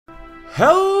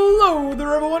Hello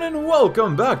there everyone and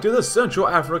welcome back to the Central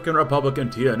African Republic and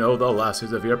TNO, the last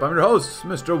season of Europe. I'm your host,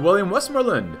 Mr. William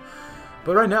Westmoreland.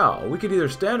 But right now, we could either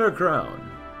stand our ground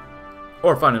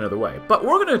or find another way. But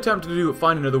we're going to attempt to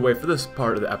find another way for this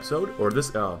part of the episode, or this,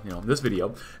 this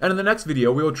video. And in the next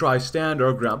video, we will try stand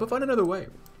our ground, but find another way.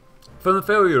 From the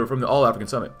failure from the All-African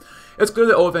Summit, it's clear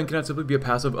that OFN cannot simply be a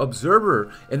passive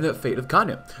observer in the fate of the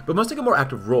continent, but must take a more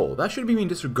active role. That should mean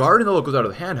disregarding the locals out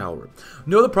of the hand, however.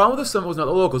 No, the problem with the summit was not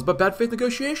the locals, but bad faith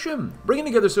negotiation. Bringing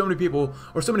together so many people,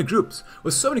 or so many groups,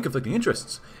 with so many conflicting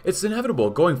interests. It's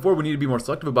inevitable. Going forward, we need to be more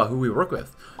selective about who we work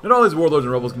with. Not all these warlords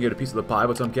and rebels can get a piece of the pie,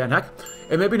 but some can. Heck,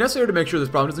 it may be necessary to make sure this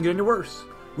problem doesn't get any worse.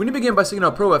 We need to begin by seeking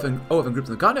out pro-OFN groups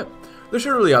in the continent. They're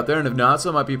surely out there, and if not,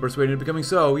 some might be persuaded into becoming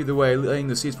so. Either way, laying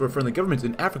the seeds for a friendly government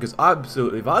in Africa is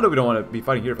absolutely vital. We don't want to be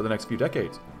fighting here for the next few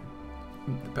decades.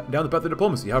 Down the path of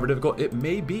diplomacy, however difficult it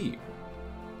may be.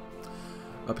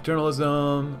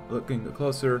 Paternalism, looking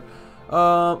closer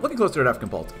at African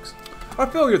politics. Our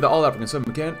failure of the All-African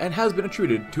Summit can and has been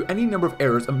attributed to any number of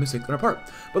errors and mistakes on our part,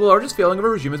 but the largest failing of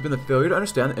our regime has been the failure to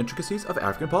understand the intricacies of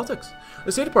African politics.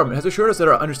 The State Department has assured us that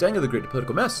our understanding of the great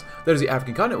political mess that is the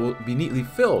African continent will be neatly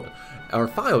filed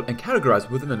and categorized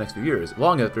within the next few years,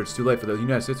 long after it's too late for the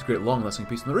United States to create long-lasting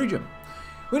peace in the region.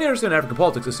 We need to understand African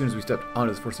politics as soon as we step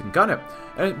onto this forsaken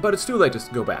continent, but it's too late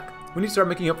to go back. We need to start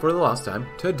making up for the lost time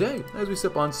today, as we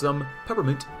sip on some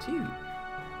peppermint tea.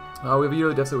 We have a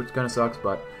yearly deficit, which kind of sucks,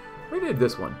 but we did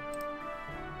this one.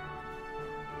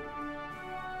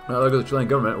 Now, look at the Chilean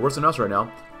government, worse than us right now.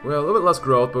 Well, a little bit less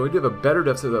growth, but we do have a better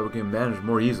deficit that we can manage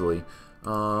more easily.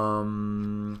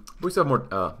 We still have more,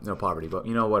 poverty, but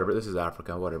you know, whatever. This is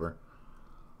Africa, whatever.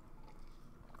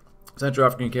 Central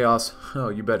African chaos. Oh,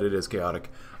 you bet it is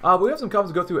chaotic. But we have some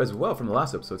comments to go through as well from the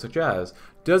last episode, such as,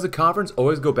 does the conference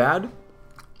always go bad?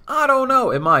 I don't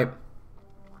know. It might.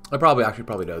 It probably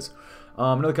does.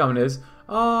 Another comment is,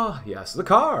 yes, the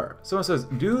car. Someone says,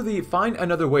 do the find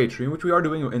another way tree, which we are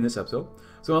doing in this episode.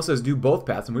 Someone else says, do both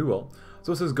paths, and we will.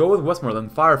 Someone says, go with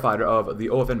Westmoreland, firefighter of the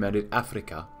OFN mandate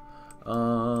Africa. A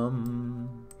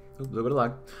little bit of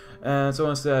lag. And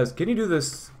someone says, can you do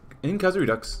this in Casa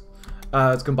Redux?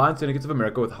 It's combined syndicates of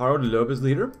America with Harold Loeb as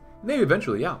leader? Maybe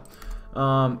eventually, yeah.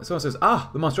 Someone says, the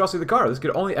monstrosity of the car. This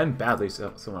could only end badly,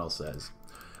 someone else says.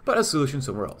 But a solution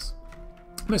somewhere else.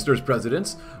 Mr.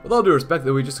 Presidents, with all due respect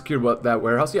that we just secured that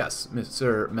warehouse, yes,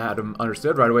 Mr. Madam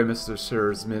understood right away, Mr.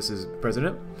 Sirs, Mrs.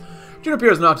 President. Junior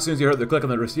Pierce knocked as soon as he heard the click on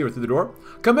the receiver through the door.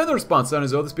 Come in, the response sounded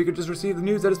as though the speaker just received the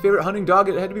news that his favorite hunting dog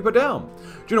had to be put down.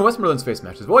 Junior Westmoreland's face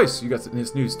matched his voice. You got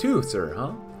this news too, sir,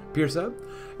 huh? Pierce said.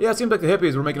 Yeah, it seems like the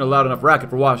hippies were making a loud enough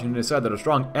racket for Washington to decide that a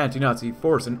strong anti-Nazi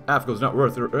force in Africa was not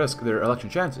worth the risk their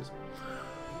election chances.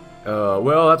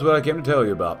 Well, that's what I came to tell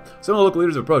you about. Some of the local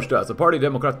leaders approached us, the Parti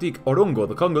Democratique Orungo,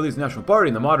 the Congolese National Party,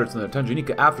 and the moderates in the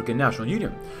Tanganyika African National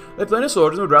Union. They plan as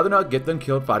soldiers and would rather not get them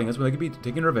killed fighting us when they could be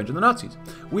taking revenge on the Nazis.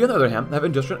 We, on the other hand, have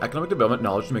industrial and economic development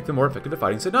knowledge to make them more effective at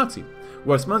fighting said Nazi.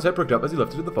 Westmoreland's head perked up as he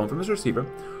lifted the phone from his receiver.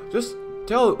 Just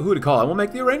tell who to call and we'll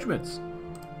make the arrangements.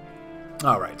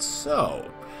 Alright, so,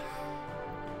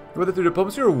 whether through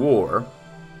diplomacy or war,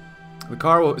 the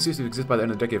car will cease to exist by the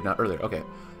end of the decade, if not earlier. Okay.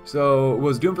 So, it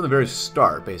was doomed from the very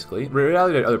start, basically.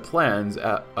 Reality had other plans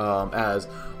as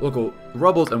local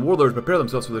rebels and warlords prepare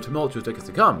themselves for the tumultuous decades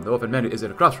to come. The OFN mandate is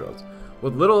at a crossroads.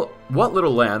 What little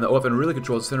land the OFN really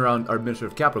controls is centered around our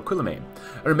administrative capital, Quilomane,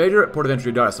 and our major port of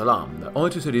entry, Dar es Salaam, the only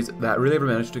two cities that really ever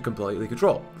managed to completely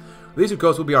control. These two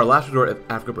coasts will be our last resort if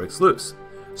Africa breaks loose.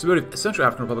 Stability of Central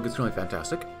African Republic is currently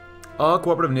fantastic. All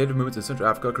cooperative native movements in Central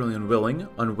Africa are currently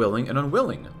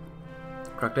unwilling.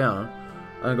 Crack down.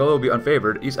 Angola will be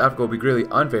unfavored. East Africa will be greatly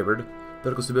unfavored.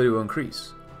 Political stability will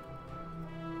increase.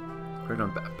 Crack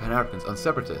down Pan-Africans, on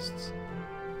separatists.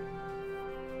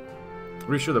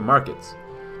 Reassure the markets.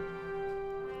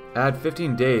 Add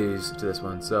 15 days to this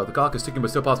one. So the clock is ticking, but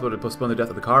still possible to postpone the death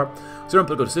of the car. Certain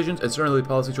political decisions and certainly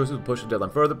policy choices will push the deadline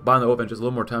further. Buying the OFN just a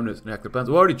little more time to enact their plans.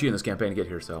 We're already cheating this campaign to get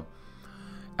here, so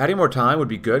adding more time would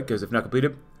be good because if not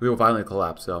completed, we will violently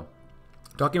collapse. So,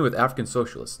 talking with African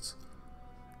socialists,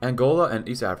 Angola and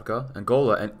East Africa,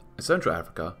 Angola and Central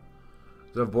Africa,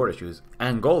 they have border issues.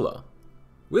 Angola,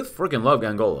 we freaking love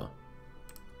Angola.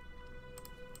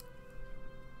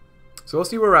 So we'll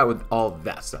see where we're at with all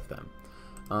that stuff then.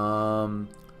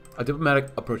 A diplomatic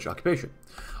approach to occupation.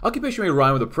 Occupation may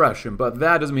rhyme with oppression, but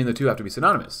that doesn't mean the two have to be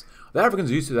synonymous. The Africans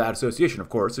are used to that association, of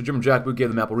course, so Jim and Jack Boot gave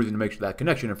them ample reason to make that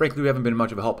connection, and frankly, we haven't been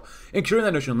much of a help in curing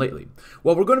that notion lately.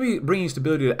 Well, we're going to be bringing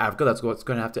stability to Africa, that's what's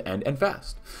going to have to end, and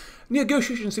fast.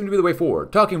 Negotiation seemed to be the way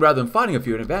forward. Talking rather than fighting has a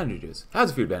few advantages.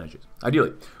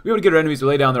 Ideally, we want to get our enemies to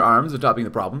lay down their arms and stop being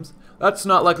the problems. That's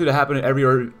not likely to happen in every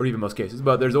or even most cases,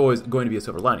 but there's always going to be a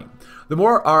silver lining. The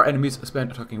more our enemies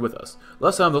spend talking with us, the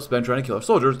less time they'll spend trying to kill our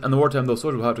soldiers, and the more time those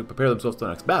soldiers will have to prepare themselves for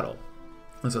the next battle.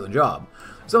 That's the job.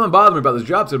 Something bothered me about this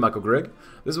job, said Michael Grigg.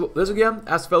 This again?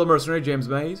 Asked fellow mercenary James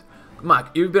Mays. Mike,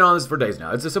 you've been on this for days now.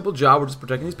 It's a simple job. We're just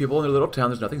protecting these people in their little town.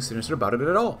 There's nothing sinister about it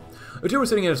at all. The two were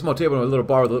sitting at a small table in a little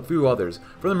bar with a few others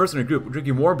from the mercenary group,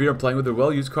 drinking more beer and playing with their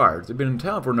well-used cards. They'd been in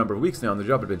town for a number of weeks now, and the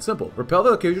job had been simple. Repel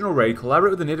the occasional raid, collaborate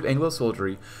with the native Anglo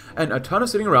soldiery, and a ton of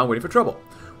sitting around waiting for trouble.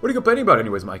 What are you complaining about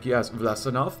anyways, Mike? He asked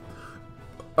Vlasanov.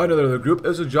 Another group.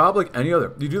 It's a job like any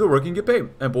other. You do the work and get paid.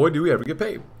 And boy, do we ever get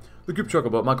paid. The group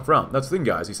chuckled, but Michael frowned. That's the thing,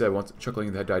 guys, he said once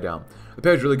chuckling had died down. The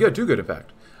pay's really good, too good, in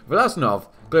fact. Vlasanov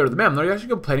glared at the man. Are you actually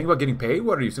complaining about getting paid?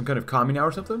 What are you, some kind of commie now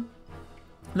or something?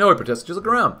 No, he protested. Just look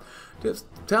around. This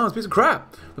town's a piece of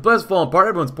crap. The place is falling apart.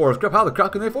 Everyone's poor as crap. How the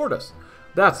crap can they afford us?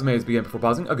 That's the Mays began before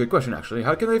pausing. A good question, actually.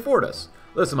 How can they afford us?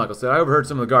 Listen, Michael said. I overheard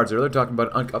some of the guards earlier talking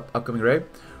about an upcoming raid.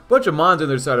 Bunch of mines on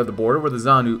the other side of the border where the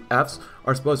Zanu Fs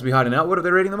are supposed to be hiding out. What are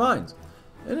they raiding the mines?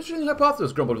 An interesting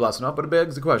hypothesis, grumbled Vlasanov, but it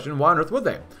begs the question, why on earth would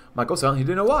they? Michael said he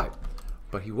didn't know why.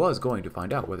 But he was going to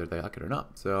find out whether they like it or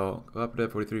not. So, up to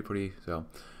 43, so.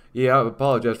 Yeah, I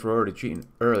apologize for already cheating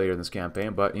earlier in this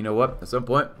campaign, but you know what? At some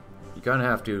point, you kind of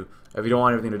have to, if you don't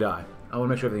want everything to die. I want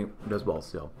to make sure everything does well,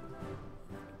 still.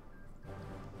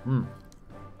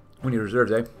 We need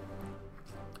reserves, eh?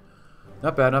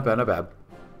 Not bad, not bad, not bad.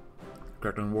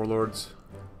 Correct on warlords.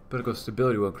 Political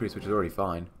stability will increase, which is already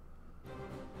fine.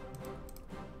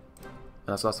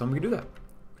 And that's the last time we can do that.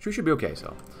 Which we should be okay,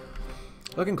 so.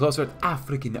 Looking closer at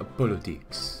African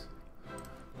politics.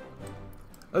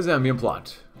 A Zambian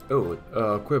plot. Oh,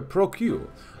 quid pro quo.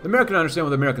 The American understand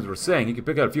what the Americans were saying. He could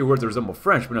pick out a few words that resemble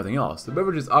French, but nothing else. The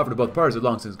beverages offered to both parties had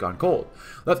long since gone cold,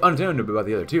 left unattended by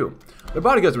the other two. Their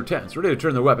bodyguards were tense, ready to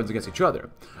turn their weapons against each other.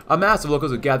 A mass of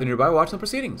locals had gathered nearby watching the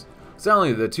proceedings.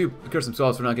 Suddenly, the two cursed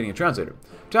themselves for not getting a translator.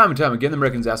 Time and time again, the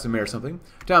Americans asked the mayor something.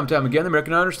 Time and time again, the American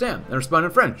did not understand, and responded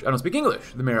in French. I don't speak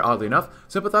English. The mayor, oddly enough,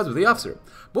 sympathized with the officer.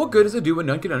 But what good does it do when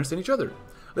none can understand each other?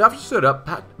 The officer stood up,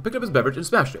 picked up his beverage, and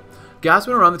smashed it. Gas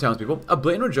went around the townspeople, a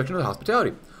blatant rejection of the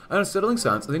hospitality. An unsettling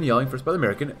silence, and then yelling first by the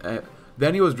American,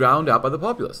 then he was drowned out by the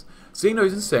populace. Seeing no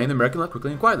use in saying, the American left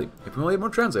quickly and quietly. If we only had more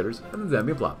translators, then the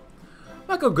Zambian plot.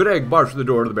 Michael Goodegg barged through the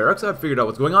door to the barracks. I had figured out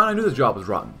what's going on. I knew this job was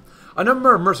rotten. A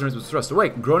number of mercenaries was thrust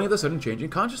awake, groaning at the sudden change in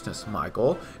consciousness.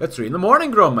 Michael, it's 3 in the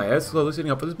morning, groaned my head, slowly sitting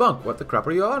up from his bunk. What the crap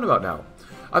are you on about now?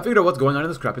 I figured out what's going on in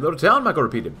this crappy little town, Michael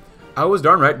repeated. I was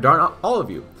darn right, darn all of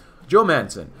you. Joe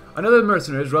Manson. Another of the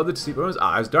mercenaries rubbed the sleep from his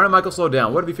eyes. Darn it, Michael, slow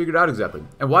down. What have you figured out exactly?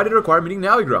 And why did it require a meeting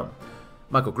now, he groaned.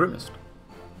 Michael grimaced.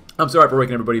 I'm sorry for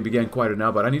waking everybody, began quieter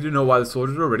now, but I need to know why the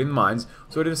soldiers were raiding the mines,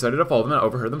 so I decided to follow them and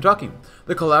overheard them talking.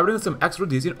 They collaborated with some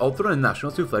ex-Rhodesian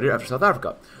ultra-nationalists who fled here after South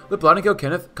Africa. They plotted to kill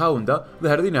Kenneth Kaunda, the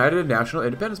head of the United National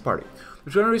Independence Party.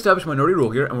 They're trying to reestablish minority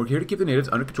rule here, and we're here to keep the natives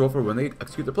under control for when they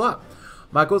execute the plot.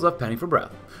 Michael was left panting for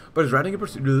breath, but his ranting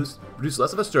produced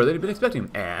less of a stir than he'd been expecting.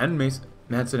 And,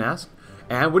 Manson asked.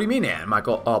 And what do you mean, Ann?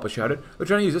 Michael all but shouted. They're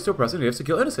trying to use this to oppress the natives to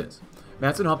kill innocents.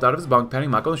 Manson hopped out of his bunk, patting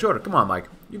Michael on the shoulder. Come on, Mike.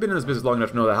 You've been in this business long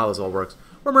enough to know how this all works.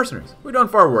 We're mercenaries. We've done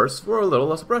far worse for a little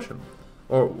less oppression.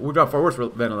 Or, we've done far worse than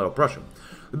a little oppression.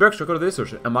 The barracks shook out of the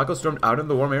assertion, and Michael stormed out into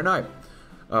the warm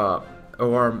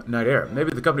night air.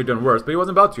 Maybe the company had done worse, but he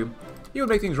wasn't about to. He would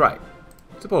make things right.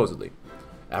 Supposedly.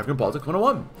 African Politics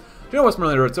 101. General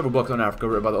Westmoreland wrote several books on Africa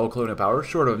written by the old colonial powers,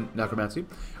 short of necromancy.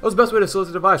 It was the best way to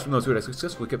solicit advice from those who had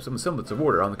successfully kept some semblance of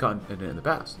order on the continent in the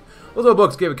past. Those old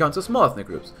books gave accounts of small ethnic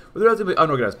groups, with relatively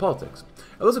unorganized politics.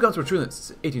 And those accounts were true in the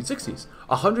 1860s.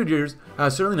 100 years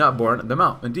has certainly not borne them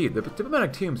out. Indeed, the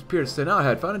diplomatic teams Pierce sent out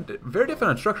had found a very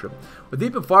different structure, with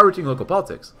deep and far-reaching local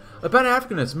politics. The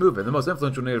Pan-Africanist movement, the most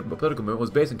influential native political movement, was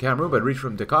based in Cameroon but reached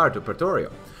from Dakar to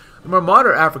Pretoria. The more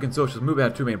modern African socialist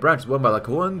movement had two main branches, one by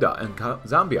Lakunda in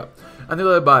Zambia, and the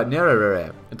other by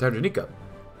Nyerere in Tanganyika.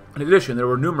 In addition, there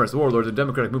were numerous warlords and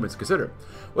democratic movements to consider.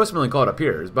 Westmoreland called up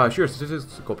peers. By sheer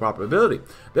statistical probability,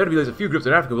 there had to be at least a few groups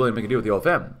in Africa willing to make a deal with the old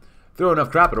fam. Throw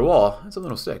enough crap at a wall, and something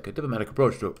will stick. A diplomatic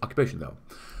approach to occupation, though.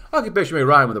 Occupation may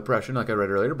rhyme with oppression, like I read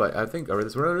earlier, but I think I read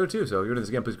this one earlier too, so if you're doing this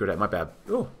again, please go ahead. My bad.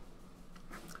 Oh.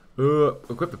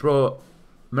 Equip the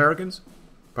pro-Americans.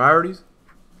 Priorities.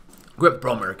 Equip the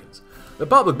pro-Americans. The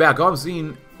public back home has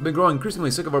been growing increasingly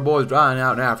sick of our boys dying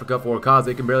out in Africa for a cause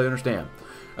they can barely understand.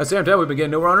 At the same time, we've been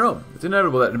getting nowhere on our own. It's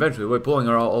inevitable that eventually we'll be pulling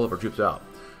all of our troops out.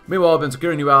 Meanwhile, we've been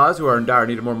securing new allies who are in dire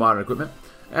need of more modern equipment,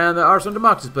 and there are some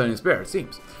democracies plenty to spare, it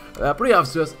seems. Pretty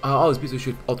obvious to us how all these pieces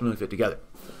should ultimately fit together.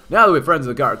 Now that we have friends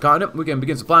of the continent, we can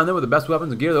begin supplying them with the best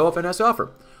weapons and gear the OFN has to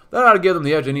offer. That ought to give them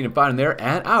the edge they need in fighting their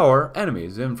and our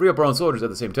enemies, and free up our own soldiers at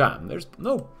the same time. There's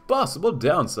no possible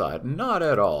downside. Not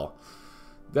at all.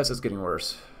 That's just getting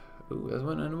worse. Ooh, that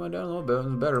went down a little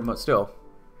bit. Better, but still.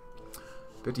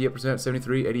 58%,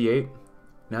 73, 88,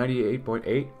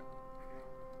 98.8.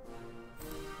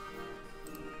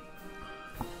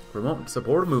 Remote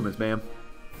supportive movements, man.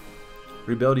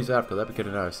 Rebuild East Africa. That'd be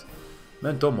kind of nice.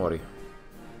 Mental mori.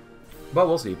 But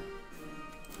we'll see.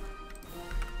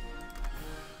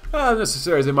 As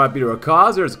necessary as they might be to our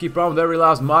cause, there's a key problem with every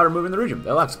last modern movement in the region.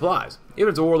 They lack supplies.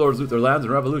 Even as the warlords loot their lands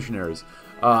and revolutionaries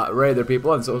raid their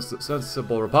people, and so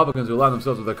sensible Republicans who align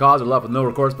themselves with their cause are left with no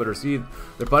recourse but to receive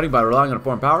their funding by relying on a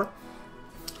foreign power,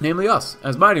 namely us.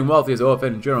 As mighty and wealthy as OFN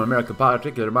and General America in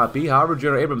particular might be, however,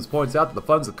 General Abrams points out that the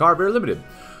funds that carve are limited.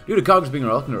 Due to Congress being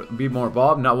reluctant to be more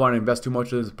involved, not wanting to invest too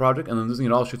much in this project, and then losing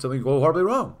it all should something go horribly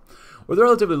wrong. With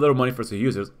relatively little money for us to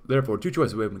use, there's therefore two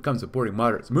choices when it comes to supporting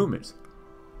moderate movements.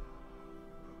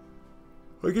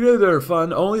 We can either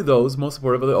fund only those most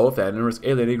supportive of the OFN and risk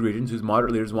alienating regions whose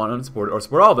moderate leaders want unsupported, or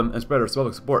support all of them and spread our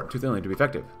public support too thinly to be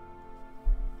effective.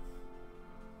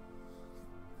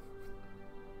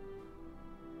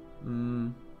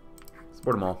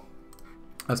 Support them all.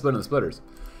 That's splitting the splitters.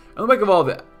 In the wake of all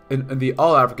the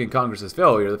All-African Congress's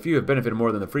failure, the few have benefited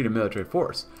more than the Freedom Military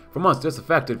Force. For months,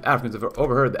 disaffected Africans have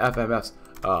overheard the FMF's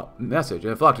message and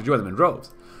have flocked to join them in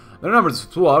droves. Their numbers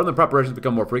have swelled and the preparations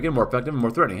become more frequent, more effective, and more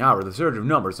threatening. However, the surge of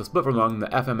numbers, the split from among the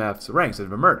FMF's ranks, has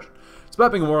emerged.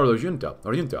 Despite being a war of the junta.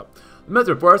 The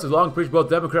military force has long preached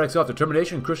both democratic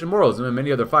self-determination and Christian moralism, and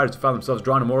many other fighters have found themselves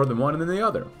drawn to more than one than the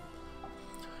other.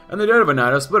 And the dead of a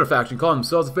night, a splitter faction calling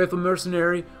themselves a faithful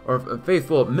mercenary or a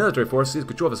faithful military force seized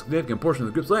control of a significant portion of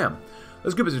the group's land.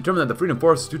 This group has determined that the Freedom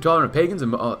Force is too tolerant of pagans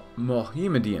and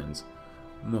Mohammedans,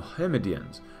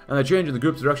 and the change in the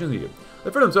group's direction is needed. They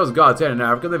refer themselves as God's hand in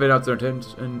Africa. They've announced their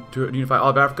intention to unify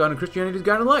all of Africa under Christianity's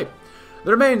guiding light.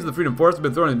 The remains of the Freedom Force have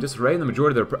been thrown in disarray, and the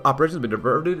majority of their operations have been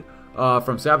diverted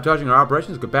from sabotaging our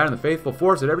operations to combating the faithful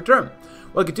force at every turn.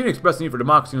 While they continue to express the need for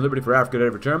democracy and liberty for Africa at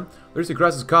every turn, the recent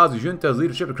crisis caused the junta's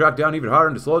leadership to crack down even harder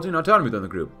on disloyalty and autonomy within the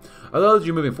group, allowing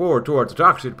you moving forward towards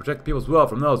autocracy to protect the people's will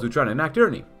from those who try to enact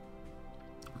tyranny.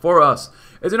 For us,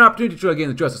 it's an opportunity to try to gain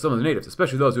the trust of some of the natives,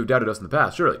 especially those who have doubted us in the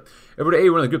past. Surely, if we're to aid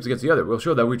one of the groups against the other, we'll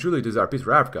show that we truly desire peace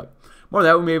for Africa. More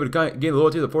than that, we may be able to gain the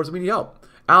loyalty of the force if we need help.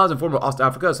 Allies in form of East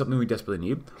Africa is something we desperately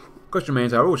need. The question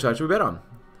remains, however, which side should we bet on?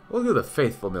 We'll do the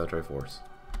faithful military force.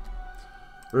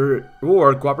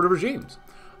 Reward cooperative regimes.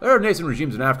 There are nascent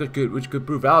regimes in Africa which could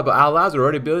prove valuable allies are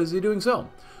already busy doing so.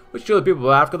 Which show the people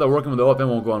of Africa that working with the OFN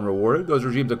won't go unrewarded. Those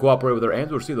regimes that cooperate with their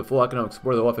aims will receive the full economic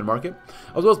support of the OFN market,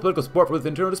 as well as political support for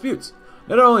internal disputes.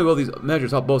 Not only will these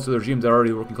measures help bolster the regimes that are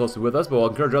already working closely with us, but will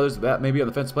encourage others that may be on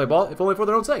the fence to play ball, if only for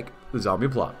their own sake. The zombie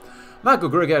plot. Michael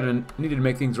Grigg needed to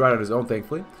make things right on his own,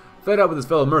 thankfully. Fed up with his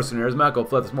fellow mercenaries, Michael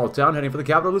fled the small town, heading for the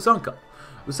capital of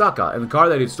Lusaka, in the car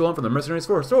that he had stolen from the mercenaries'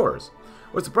 stores.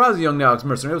 What surprised the young Nalex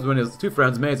mercenary was when his two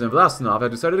friends, Mays and Vlasnov,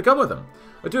 had decided to come with him.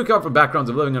 The two come from backgrounds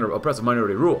of living under oppressive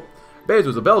minority rule. Bays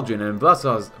was a Belgian, and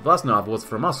Vlasnov was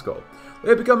from Moscow. They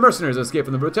had become mercenaries and escaped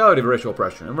from the brutality of racial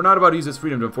oppression, and were not about to use this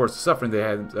freedom to enforce the suffering they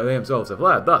themselves have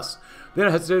led. Thus, they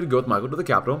had hesitated to go with Michael to the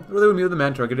capital, where they would meet the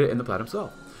man targeted in the plot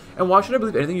himself. And why should I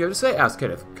believe anything you have to say? Asked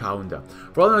Kenneth Kaunda.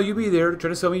 For all I know, you'd be there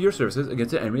trying to sell me your services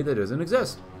against an enemy that doesn't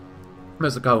exist.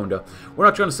 Mr. Kaunda, we're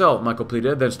not trying to sell, Michael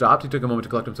pleaded, then stopped. He took a moment to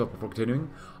collect himself before continuing.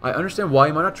 I understand why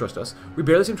you might not trust us. We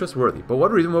barely seem trustworthy, but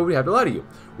what reason would we have to lie to you?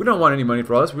 We don't want any money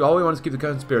for all this. All we want is to keep the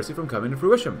conspiracy from coming to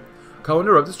fruition.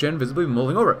 Kaunda rubbed his chin, visibly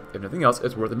mulling over it. If nothing else,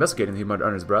 it's worth investigating, he muttered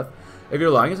under his breath. If you're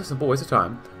lying, it's a simple waste of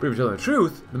time. But if you're telling the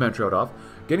truth, the man trailed off,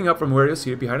 getting up from where he was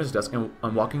seated behind his desk and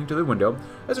walking to the window,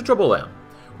 as a troubled lamb.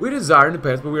 We desire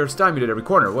independence, but we are stymied at every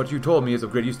corner. What you told me is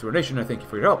of great use to our nation. I thank you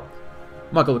for your help.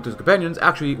 Michael looked at his companions.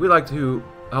 Actually, we'd like to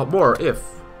help more if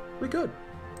we could.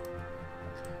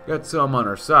 Got some on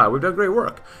our side. We've done great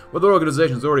work. With our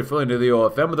organizations already filling into the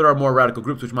OFM, but there are more radical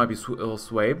groups which might be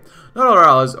swayed. Not all our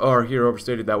allies are here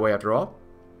overstated that way after all.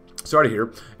 Sorry to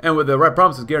hear. And with the right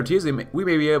promises and guarantees, we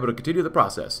may be able to continue the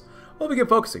process. We'll begin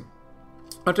focusing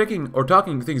on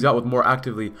talking things out with more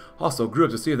actively hostile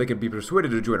groups to see if they can be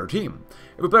persuaded to join our team.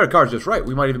 If we play our cards just right,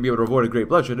 we might even be able to avoid a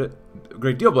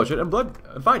great deal of bloodshed and blood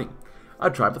fighting.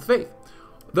 I'd try with faith.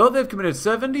 Though they've committed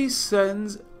 70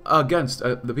 sins against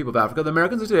the people of Africa, the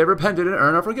Americans today repented and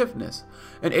earned our forgiveness.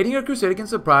 And aiding our crusade against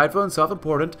the prideful and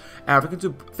self-important Africans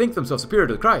who think themselves superior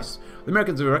to Christ. The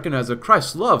Americans recognize that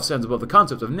Christ's love stands above the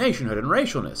concepts of nationhood and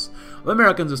racialness. The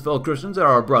Americans as fellow Christians are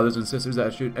our brothers and sisters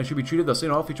and should be treated thusly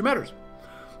in all future matters.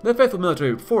 The faithful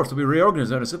military force will be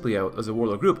reorganized not simply as a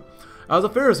warlord group, as the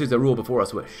Pharisees that ruled before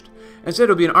us wished. Instead, it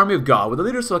will be an army of God, with the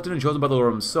leaders selected and chosen by the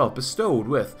Lord himself, bestowed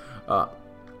with the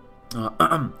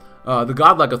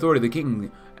godlike authority of the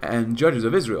king and judges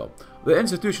of Israel. The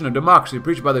institution of democracy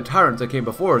preached by the tyrants that came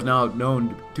before is now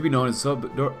known as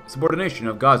subordination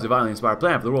of God's divinely inspired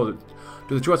plan for the world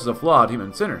to the choices of flawed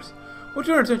human sinners. We'll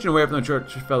turn our attention away from the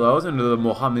church fellows and to the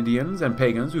Mohammedans and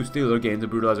pagans who steal their gains and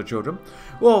brutalize their children.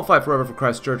 We'll fight forever for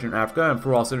Christ's church in Africa, and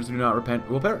for all sinners who do not repent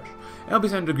will perish, and will be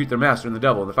sent to greet their master and the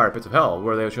devil in the fire pits of hell,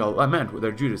 where they shall lament with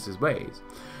their Judas' ways.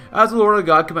 As the Lord our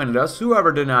God commanded us,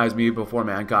 whoever denies me before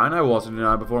mankind, I will also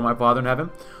deny before my Father in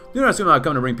heaven. Do not assume I have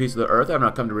come to bring peace to the earth. I have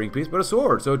not come to bring peace, but a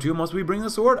sword. So too must we bring the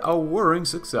sword, a whirring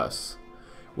success.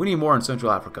 We need more in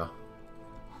Central Africa.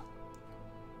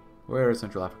 Where is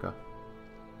Central Africa?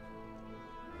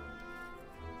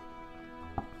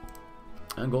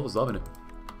 Angola is loving it.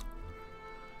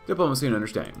 Diplomacy and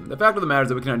understanding. The fact of the matter is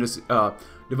that we cannot just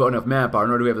devote enough manpower,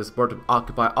 nor do we have the support to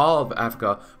occupy all of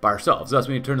Africa by ourselves. Thus,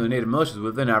 we need to turn to the native militias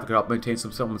within Africa to help maintain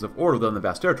some semblance of order within the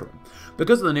vast territory.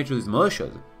 Because of the nature of these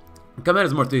militias, command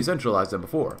is more decentralized than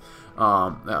before.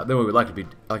 Than we would like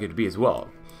it to be as well.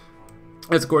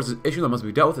 This, of course, is an issue that must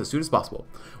be dealt with as soon as possible.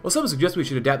 While some suggest we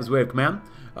should adapt this way of command,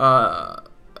 while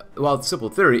it's a simple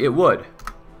theory, it would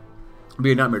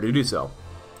be a nightmare to do so.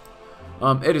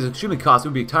 It is extremely costly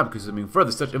and be time-consuming.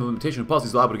 Further, such implementation of policies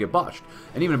is liable to get botched,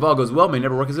 and even if all goes well, may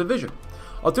never work as envisioned.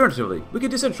 Alternatively, we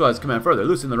could decentralize command further,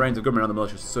 loosen the reins of government on the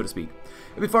militias, so to speak.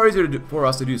 It would be far easier for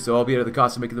us to do so, albeit at the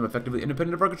cost of making them effectively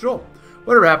independent of our control.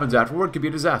 Whatever happens afterward could be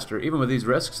a disaster. Even with these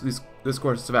risks, this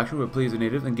course of action would please the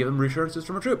natives and give them reassurances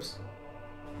from our troops.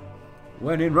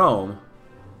 When in Rome,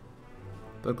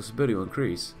 political stability will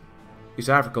increase. East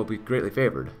Africa will be greatly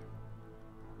favored.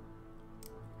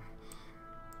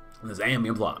 The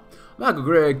Zambian plot. Michael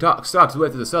Gregg stalks away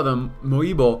through the southern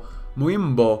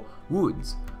Moimbo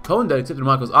woods. Cohen accepted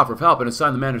Michael's offer of help and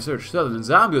assigned the man to search southern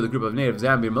Zambia with a group of native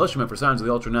Zambian militiamen for signs of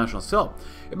the ultranational cell.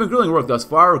 It had been grueling work thus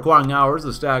far, requiring hours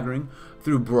of staggering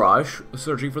through brush,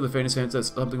 searching for the faintest hints that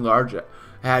something large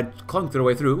had clunked their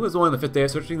way through. It was only on the fifth day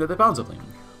of searching that they found something.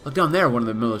 Look down there, one of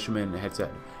the militiamen had said,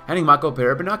 handing Michael a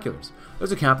pair of binoculars.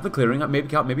 There's a camp in the clearing,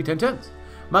 maybe 10 tents.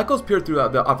 Michaels peered through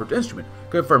the offered instrument,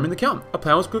 confirming the count. A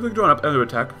plan was quickly drawn up and the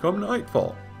attack come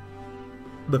nightfall.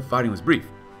 The fighting was brief.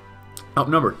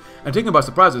 Outnumbered, and taken by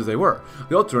surprise as they were,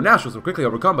 the ultra-nationals were quickly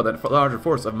overcome by that larger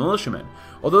force of militiamen.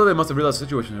 Although they must have realized the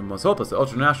situation was hopeless, the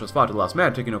ultra-nationals fought to the last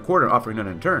man, taking no quarter and offering none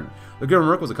in turn. The grim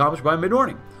work was accomplished by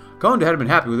mid-morning. Cohen hadn't been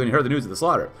happy when he heard the news of the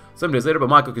slaughter. 7 days later, but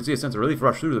Michael could see a sense of relief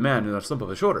rush through the man in the slump of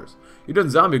his shoulders. "You've done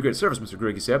Zambia a great service, Mr.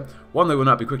 Gregg," he said. "One they will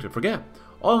not be quick to forget."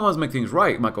 "All I want is make things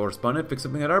right," Michael responded, "fix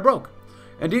something that I broke."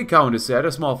 "Indeed," Cohen had said,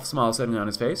 a small smile setting on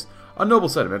his face. "A noble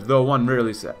sentiment, though one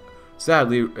rarely said.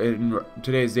 Sadly, in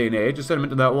today's day and age, a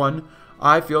sentiment that one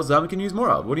I feel Zambia can use more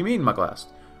of." "What do you mean?" Michael asked.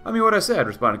 "I mean what I said,"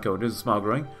 responded Cohen, his smile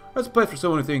growing. "There's a place for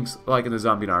someone who thinks like in the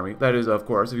Zambian army. That is, of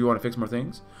course, if you want to fix more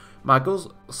things."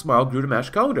 Michael's smile grew to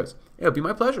match Cohen's. "It would be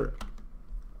my pleasure."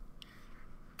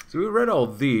 So we read all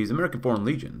these. American Foreign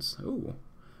Legions. Ooh.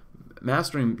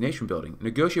 Mastering nation building.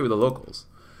 Negotiate with the locals.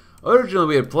 Originally,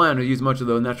 we had planned to use much of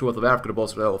the natural wealth of Africa to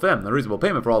bolster the LFM, a reasonable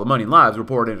payment for all the money and lives we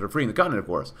poured into freeing the continent, of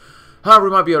course. However,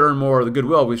 we might be able to earn more of the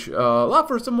goodwill, which allow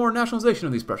for some more nationalization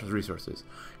of these precious resources.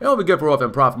 It will be good for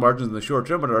OFM profit margins in the short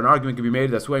term, but an argument can be made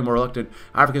that swaying more reluctant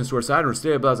Africans to our side and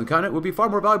stabilizing the continent would be far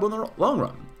more valuable in the long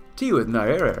run. Tea with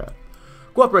Nyerere.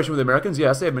 Cooperation with the Americans,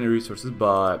 yes, they have many resources,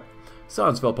 but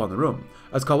silence fell upon the room.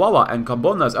 As Kawawa and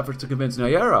Kambona's efforts to convince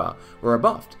Nyerere were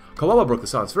rebuffed, Kawawa broke the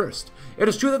silence first. "It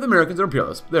is true that the Americans are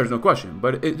imperialists, there is no question,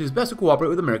 but it is best to cooperate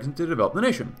with the Americans to develop the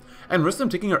nation, and risk them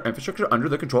taking our infrastructure under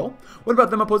their control. What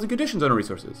about them imposing conditions on our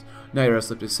resources?" Nyerere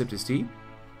sipped his tea,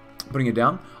 putting it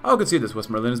down. "I will concede this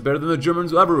Westmoreland is better than the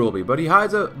Germans ever will be, but he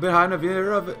hides behind a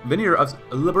veneer of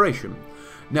liberation."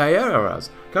 Nyerere's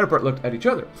counterpart looked at each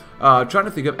other, trying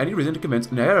to think of any reason to convince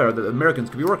Nyerere that the Americans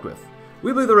could be worked with.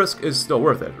 "We believe the risk is still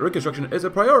worth it. Reconstruction is a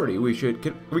priority we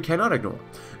cannot ignore.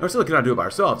 And we still cannot do it by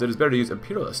ourselves. It is better to use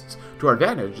imperialists to our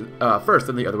advantage first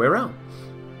than the other way around."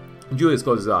 Julius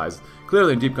closed his eyes.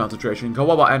 Clearly in deep concentration,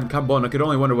 Kawawa and Kambona could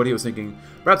only wonder what he was thinking.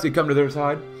 Perhaps he'd come to their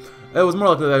side. It was more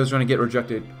likely that he was trying to get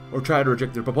rejected, or try to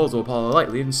reject their proposal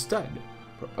politely instead.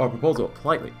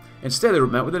 Instead, they were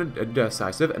met with a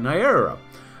decisive Nyerere.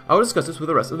 "I will discuss this with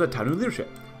the rest of the TNO leadership,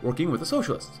 working with the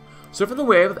socialists. Surfing the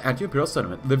wave of anti-imperial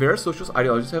sentiment, the various socialist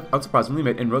ideologies have unsurprisingly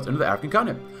made inroads into the African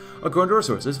continent. According to our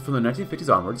sources, from the 1950s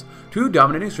onwards, two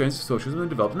dominating strains of socialism have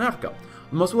developed in Africa.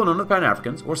 The most well-known of the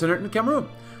Pan-Africans were centered in Cameroon.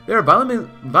 They are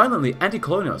violently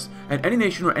anti-colonialists, and any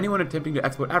nation or anyone attempting to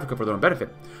exploit Africa for their own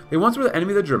benefit. They once were the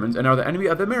enemy of the Germans and are the enemy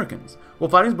of the Americans. While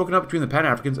fighting is broken up between the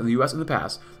Pan-Africans and the U.S. in the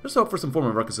past, there's hope for some form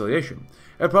of reconciliation.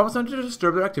 If I promise not to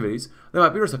disturb their activities, they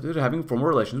might be receptive to having formal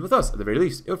relations with us. At the very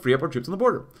least, it would free up our troops on the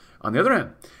border. On the other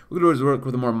hand, we could always work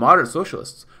with the more moderate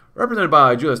socialists, represented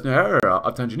by Julius Nyerere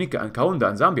of Tanganyika and Kaunda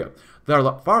in Zambia. They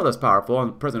are far less powerful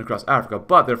and present across Africa,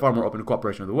 but they're far more open to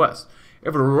cooperation with the West.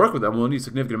 If we were to work with them, we'll need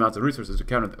significant amounts of resources to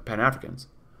counter the Pan-Africans.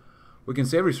 We can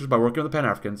save resources by working with the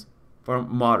Pan-Africans for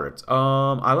moderates.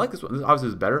 I like this one. This obviously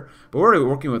is better, but we're already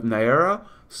working with Nyerere,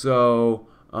 so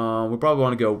we probably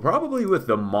want to go with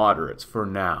the moderates for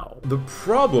now. The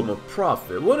problem of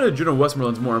profit. One of General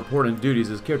Westmoreland's more important duties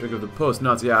as caretaker of the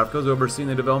post-Nazi Africa is overseeing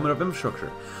the development of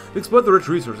infrastructure to exploit the rich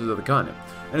resources of the continent,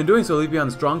 and in doing so leave behind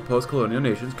the strong post-colonial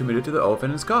nations committed to the OFN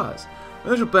and its cause. The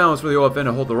initial plan was for the OFN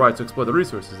to hold the rights to exploit the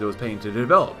resources it was paying to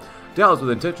develop, doubtless with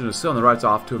the intention of selling the rights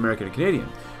off to American and Canadian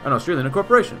and Australian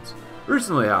corporations.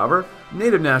 Recently, however,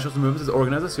 Native Nationalist movements has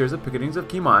organized a series of picketings of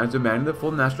key mines demanding the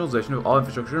full nationalization of all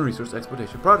infrastructure and resource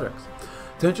exploitation projects.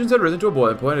 Tensions had risen to a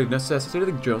boiling point and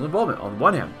necessitated the general involvement. On the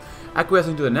one hand,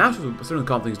 acquiescing to the nationals would certainly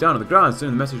calm things down on the ground,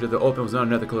 sending the message that the OFN was not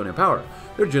another colonial power.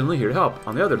 They were generally here to help.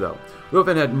 On the other, though, the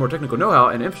OFN had more technical know-how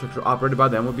and infrastructure operated by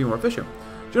them would be more efficient.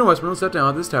 General Westmoreland sat down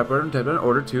with this typewriter and typed out an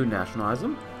order to nationalize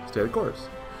them. Stay the course.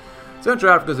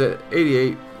 Central Africa is at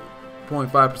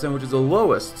 88.5%, which is the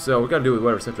lowest, so we got to do with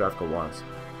whatever Central Africa wants.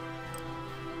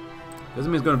 Doesn't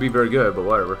mean it's going to be very good, but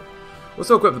whatever. We'll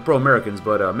still equip the pro-Americans,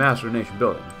 but master nation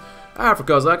building.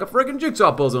 Africa is like a freaking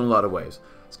jigsaw puzzle in a lot of ways.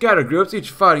 Scattered groups,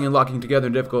 each fighting and locking together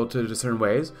in difficult to discern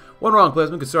ways. One wrong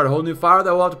placement could start a whole new fire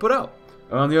that we'll have to put out.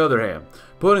 On the other hand,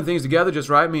 putting things together just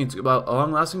right means about a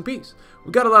long-lasting peace.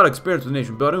 We've got a lot of experience with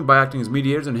nation building by acting as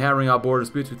mediators and hammering out border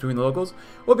disputes between the locals.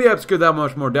 We'll be able to secure that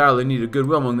much more direly needed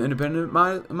goodwill among the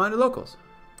independent-minded locals.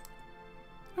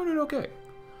 We're doing okay.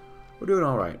 We're doing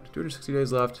alright. 260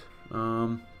 days left.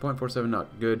 0.47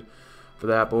 not good for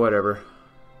that, but whatever.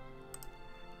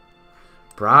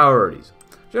 Priorities.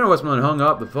 General Westmoreland hung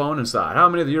up the phone and sighed. How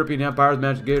many of the European empires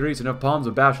managed to get enough palms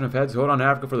and bash enough heads to hold on to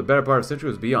Africa for the better part of a century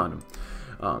was beyond him.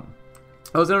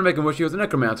 I was never making wish he was a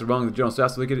necromancer among the general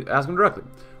staff so they could ask him directly.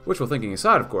 Wishful thinking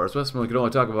aside, of course, Westmoreland could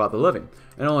only talk about the living,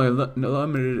 and only a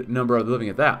limited number of the living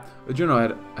at that. The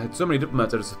general had so many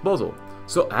diplomats at his disposal,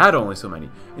 only so many,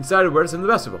 and decided where to send the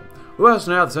best of them. The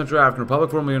Western half of the Central African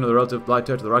Republic, formerly under the relative light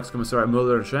touch of the Reichskommissar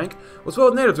Mulder and Schenck, was full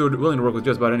of natives who were willing to work with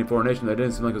just about any foreign nation that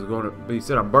didn't seem like it was going to be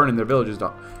set on burning their villages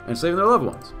and enslaving their loved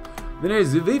ones. The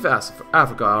natives of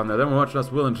Africa, on the other, were much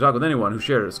less willing to talk with anyone who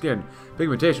shared their skin,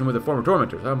 pigmentation with their former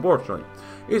tormentors, unfortunately.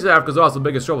 East Africa is also the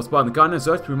biggest trouble spot in the continent,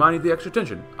 so we might need the extra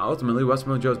attention. Ultimately,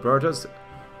 Westmoreland chose prioritized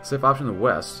safe option in the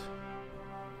West.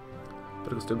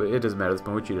 But it doesn't matter at this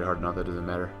point. We cheated hard enough that it doesn't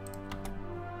matter.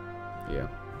 Yeah.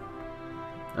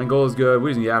 Angola is good. We're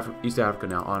using East Africa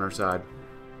now on our side.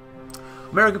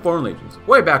 American Foreign Legions.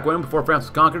 Way back when, before France was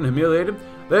conquered and humiliated,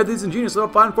 they had these ingenious little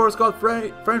fighting forces called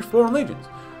French Foreign Legions.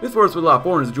 These forces would allow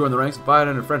foreigners to join the ranks and fight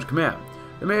under French command.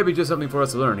 There may be just something for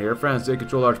us to learn here. France did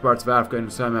control large parts of Africa in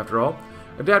its time after all.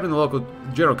 Adapting the local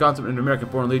general concept into American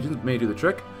Foreign Legions may do the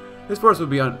trick. This force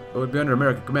would be under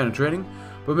American command and training,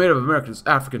 but made of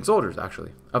African soldiers.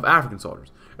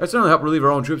 It certainly helped relieve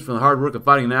our own troops from the hard work of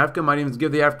fighting in Africa. Might even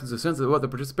give the Africans a sense of what they're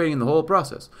participating in the whole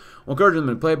process. We'll encourage them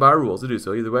to play by our rules to do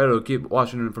so. Either way, it'll keep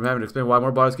Washington from having to explain why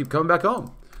more bodies keep coming back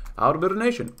home. How to build a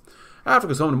nation.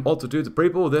 Africa is home to multitudes of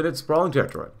people within its sprawling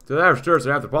territory. To the average tourist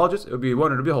and anthropologist, it would be a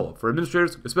wonder to behold. For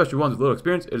administrators, especially ones with little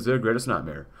experience, it is their greatest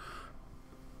nightmare.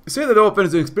 To say that the OFN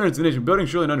is inexperienced in nation building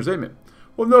is surely an understatement.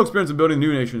 We have no experience in building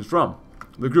new nations from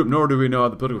the group, nor do we know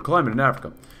the political climate in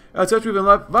Africa. As such, we've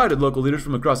invited local leaders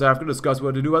from across Africa to discuss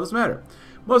what to do about this matter.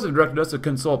 Most have directed us to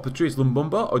consult Patrice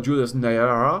Lumumba or Julius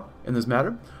Nyerere in this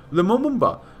matter.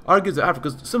 Lumumba argues that Africa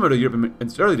is similar to Europe in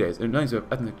its early days in terms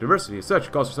of ethnic diversity. As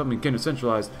such, calls for something akin to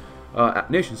centralized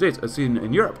nation states as seen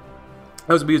in Europe.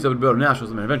 Those would be used to build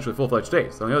nationalism and eventually full-fledged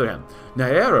states. On the other hand,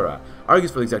 Nyerere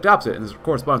argues for the exact opposite, and this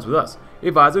corresponds with us. He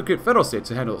advised to create federal states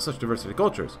to handle such diversity of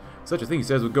cultures. Such a thing, he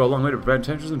says, would go a long way to prevent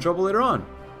tensions and trouble later on.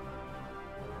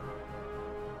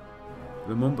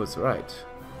 Lumumba's right.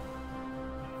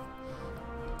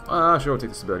 Sure, we'll take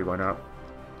the stability, why not?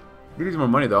 We need more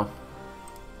money, though.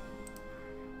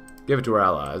 Give it to our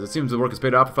allies. It seems the work is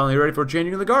paid off. We're finally ready for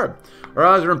changing of the guard. Our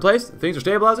allies are in place, things are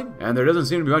stabilizing, and there doesn't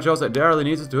seem to be much else that direly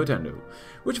needs us to attend to.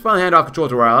 We should finally hand off control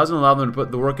to our allies and allow them to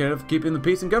put the work in of keeping the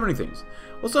peace and governing things.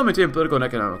 We'll still maintain political and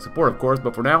economic support, of course,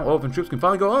 but for now, OFN troops can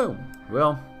finally go home.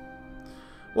 Well,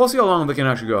 we'll see how long they can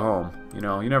actually go home. You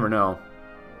know, you never know.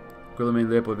 Quelimane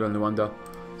Leopold Luanda.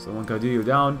 So one Cadillo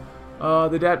down.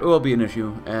 that will be an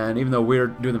issue. And even though we're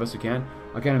doing the best we can,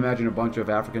 I can't imagine a bunch of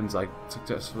Africans like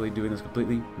successfully doing this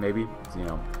completely. Maybe, you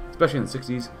know, especially in the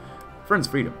 60s. Friends,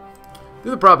 freedom.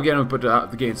 Through the propaganda we put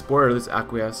out to gain support or this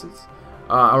acquiescence,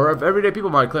 or if everyday people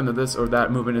might claim that this or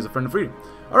that movement is a friend of freedom,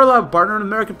 a reliable partner in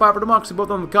American fight for democracy both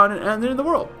on the continent and in the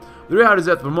world. The reality is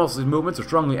that most of these movements are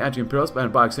strongly anti-imperialist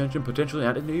and by extension potentially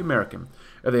anti-American,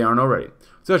 if they aren't already.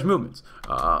 Such movements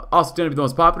also tend to be the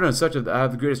most popular and such that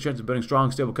have the greatest chance of building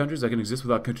strong, stable countries that can exist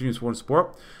without continuous foreign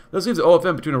support. This leaves the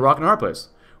OFM between a rock and a hard place.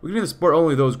 We can either support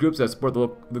only those groups that support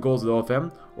the goals of the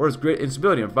OFM, or its great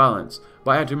instability and violence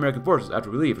by anti-American forces after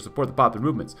we leave, or support the popular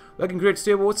movements that can create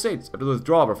stable states after the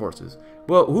withdrawal of our forces.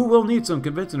 Well, who will need some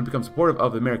convincing to become supportive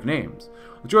of the American aims?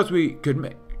 The choice we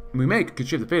make could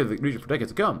shape the fate of the region for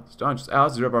decades to come. Staunch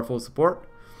allies deserve our full support.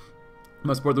 We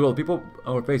must support the will of the people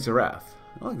or face their wrath.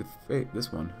 I like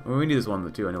this one. Well, we need this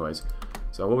one too, anyways.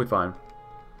 So we'll be fine.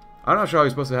 I'm not sure how you're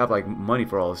supposed to have like money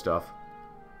for all this stuff.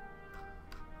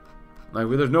 Like,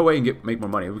 there's no way you can make more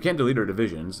money. We can't delete our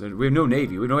divisions. We have no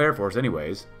navy. We have no air force,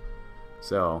 anyways.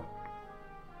 So,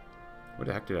 what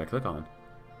the heck did I click on?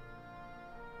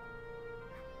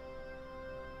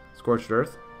 Scorched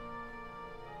Earth.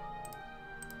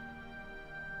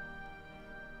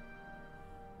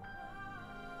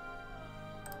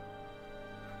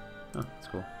 Oh, that's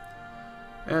cool.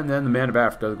 And then the Man of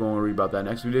Africa, we're going to read about that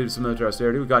next. We did some military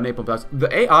austerity. We got napalm attacks.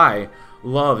 The AI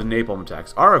loves napalm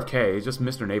attacks. RFK is just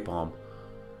Mr. Napalm.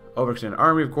 Overextended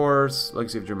army, of course.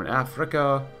 Legacy of German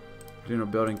Africa. General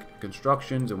building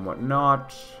constructions and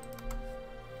whatnot.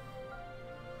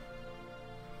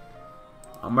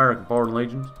 American Foreign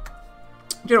Legions.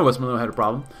 General Westmoreland had a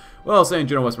problem. Well, saying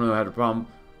General Westmoreland had a problem,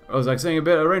 I was like saying a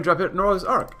raindrop hit North's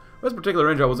Ark. This particular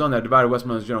raindrop was on that divided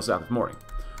Westmoreland's general staff this morning.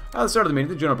 At the start of the meeting,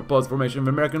 the general proposed the formation of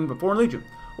an American Foreign Legion,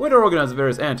 a way to organize the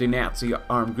various anti-Nazi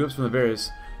armed groups from the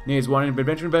various nations wanting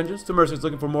adventure and vengeance, to mercenaries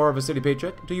looking for more of a steady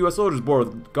paycheck, to U.S. soldiers bored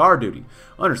with guard duty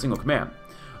under single command.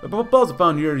 The proposal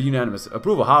found unanimous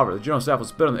approval. However, the general staff was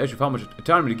split on the issue of how much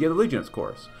autonomy to give the Legion its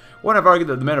course. One have argued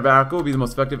that the Men of Africa would be the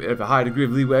most effective if a high degree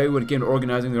of leeway when it came to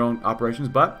organizing their own operations,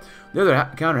 but the other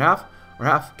half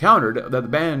countered that the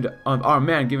band of armed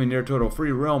men giving near total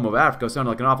free realm of Africa sounded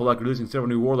like an awful lot of releasing several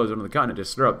new warlords under the continent to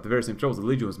stir up the very same troubles the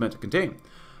Legion was meant to contain.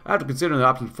 After considering the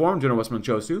options form, General Westmoreland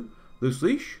chose to loose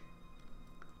leash,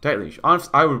 tight leash.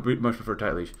 Honestly, I would much prefer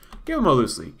tight leash. Give him a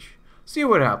loose leash. See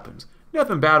what happens.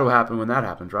 Nothing bad will happen when that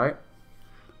happens, right?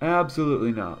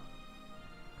 Absolutely not.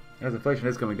 As inflation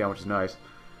is coming down, which is nice.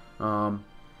 At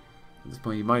this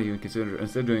point, you might even consider,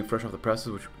 instead of doing fresh off the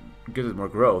presses, which gives it more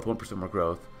growth, 1% more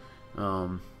growth,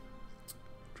 trying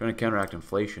to counteract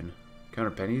inflation.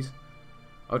 Counter pennies?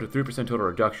 Up to 3% total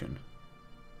reduction.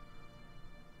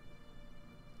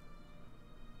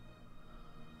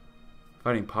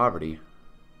 Fighting poverty.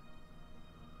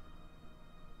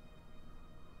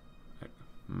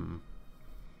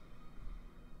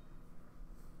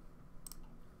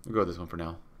 We'll go with this one for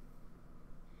now.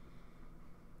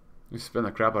 We spend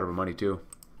the crap out of our money too.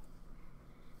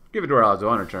 Give it to our allies on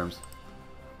honor terms.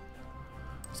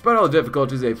 Despite all the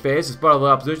difficulties they face, despite all the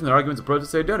opposition, the arguments and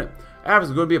protests, they've done it.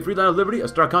 Africa is going to be a free land of liberty, a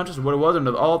stark contrast of what it was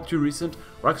under all the two recent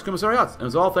Reichskommissariats, and it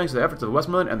was all thanks to the efforts of the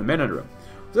Westmoreland and the men under him.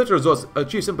 Such a result was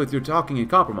achieved simply through talking and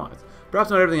compromise. Perhaps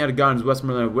not everything had gone as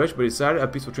Westmoreland had wished, but he decided a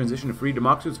peaceful transition to free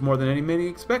democracy was more than many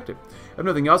expected. If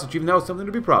nothing else, achieving that was something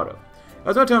to be proud of. It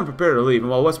was no time to prepare to leave,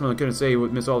 and while Westmoreland couldn't say he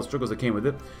would miss all the struggles that came with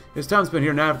it, his time spent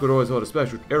here in Africa would always hold a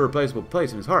special, irreplaceable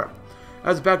place in his heart.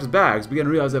 As he packed his bags, he began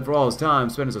to realize that for all his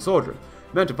time spent as a soldier,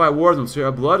 meant to fight wars and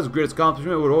shed blood, his greatest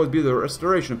accomplishment would always be the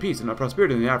restoration of peace and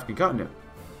prosperity in the African continent.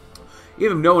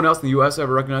 Even if no one else in the U.S.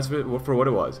 ever recognized it for what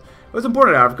it was. It was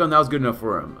important to Africa, and that was good enough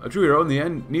for him. A true hero, in the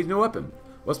end, needs no weapon.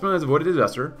 Westmoreland has avoided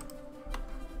disaster.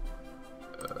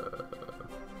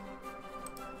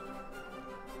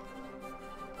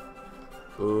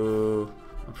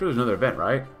 I'm sure there's another event,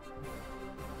 right?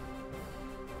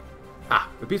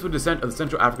 The peaceful descent of the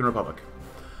Central African Republic.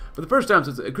 For the first time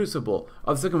since the crucible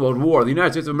of the Second World War, the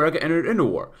United States of America entered into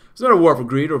war. It's not a war for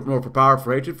greed or for power or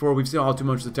for hatred, for we've seen all too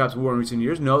much of the types of war in recent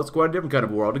years. No, it's quite a different kind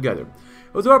of war altogether.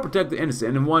 It was a war to protect the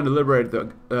innocent and one to liberate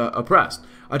the oppressed.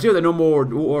 I tell you that no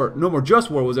more just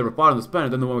war was ever fought on this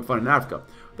planet than the one we fought in Africa.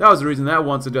 That was the reason that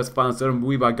once the just violence said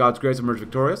we by God's grace emerged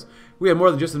victorious. We had more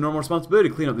than just the normal responsibility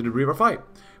to clean up the debris of our fight.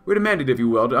 We demanded, if you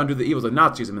will, to undo the evils of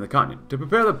Nazism in the continent, to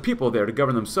prepare the people there to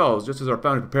govern themselves, just as our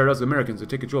founding prepared us Americans to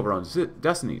take control of our own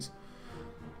destinies.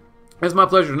 It's my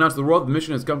pleasure to announce to the world that the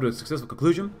mission has come to a successful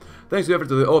conclusion. Thanks to the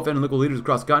efforts of the OFN and local leaders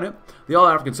across the continent, the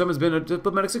All-African Summit has been a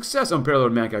diplomatic success unparalleled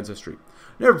in mankind's history.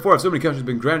 Never before have so many countries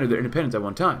been granted their independence at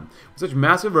one time, with such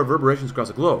massive reverberations across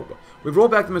the globe. We've rolled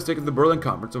back the mistake of the Berlin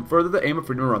Conference and furthered the aim of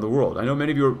freedom around the world. I know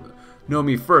many of you know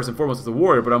me first and foremost as a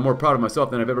warrior, but I'm more proud of myself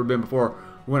than I've ever been before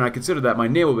when I consider that my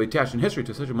name will be attached in history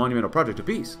to such a monumental project of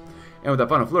peace. And with that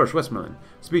final flourish, Westmoreland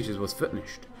speeches was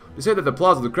finished. To say that the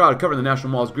applause of the crowd covering the National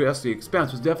Mall's grassy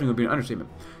expanse was definitely going to be an understatement.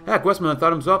 Heck, Westmoreland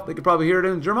thought himself they could probably hear it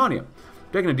in Germania.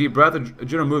 Taking a deep breath, the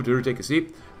general moved to retake a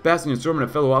seat, basking in storming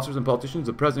at fellow officers and politicians,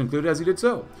 the president included, as he did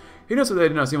so. He noticed that they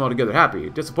did not seem altogether happy.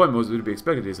 Disappointment was to be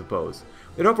expected, he supposed.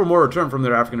 They'd hoped for more return from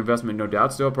their African investment, no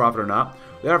doubt, still a profit or not.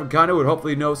 The African continent would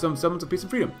hopefully know some semblance of peace and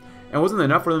freedom. And wasn't that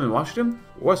enough for them in Washington?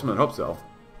 Westmoreland hoped so.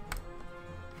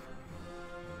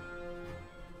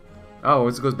 Oh,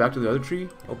 this goes back to the other tree?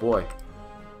 Oh boy.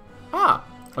 Ah!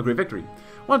 A great victory.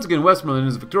 Once again, Westmoreland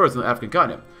is victorious on the African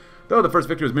continent. Though the first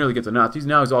victory was merely against the Nazis,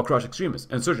 now he's all crush extremists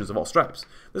and insurgents of all stripes.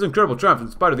 This incredible triumph,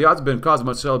 in spite of the odds, has been cause of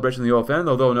much celebration in the OFN,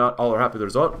 although not all are happy with the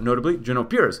result, notably General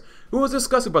Pierce, who was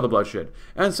disgusted by the bloodshed,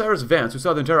 and Cyrus Vance, who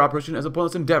saw the entire operation as a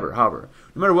pointless endeavor. However,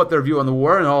 no matter what their view on the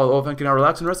war, and all the OFN can now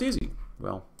relax and rest easy.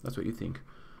 Well, that's what you think.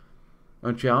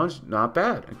 Unchallenged, not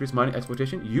bad. Increased mining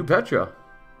exploitation, you betcha.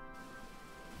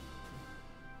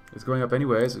 It's going up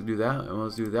anyways. Let's do that.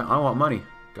 Let's do that. I want money.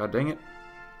 God dang it.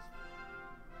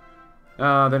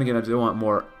 Then again, I do want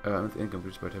more income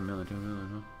produced by 10 million. 10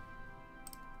 million,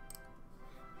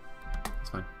 huh? That's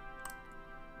fine.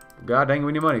 God dang it,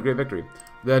 we need money. Great victory.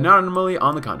 The anomaly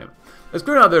on the continent. It's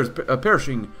clear now there's a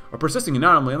perishing or persisting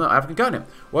anomaly on the African continent,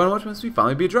 one which must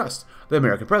finally be addressed: the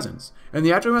American presence. In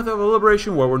the aftermath of a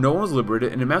liberation war where no one was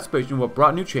liberated and emancipation what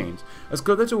brought new chains, it's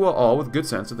clear that to all with good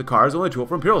sense that the car is only a tool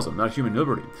for imperialism, not human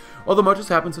liberty. Although much has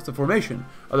happened since the formation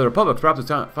of the Republic, perhaps it's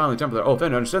finally time for their OFN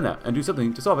to understand that and do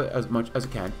something to solve it as much as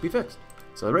it can be fixed.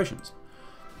 Celebrations.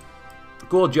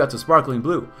 Gold jets of sparkling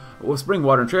blue, with spring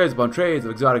water and trades upon trades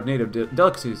of exotic native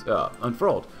delicacies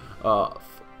unfurled,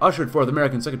 ushered forth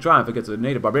American second triumph against the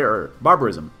native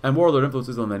barbarism and warlord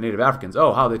influences on the native Africans.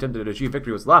 Oh, how they attempted to achieve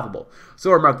victory was laughable.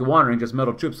 So remarked the wandering, just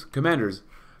metal troop commanders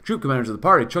of the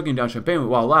party, chugging down champagne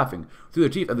while laughing through their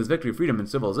teeth at this victory of freedom and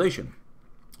civilization.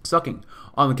 Sucking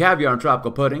on the caviar and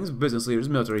tropical puddings, business leaders,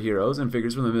 military heroes, and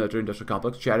figures from the military-industrial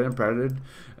complex chatted and prated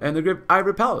in the great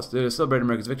Ivory Palace to celebrate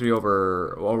America's victory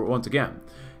over once again.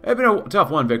 It had been a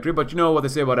tough one victory, but you know what they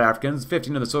say about Africans.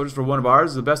 15 of the soldiers for one of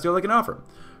ours is the best deal they can offer.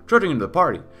 Trudging into the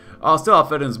party, still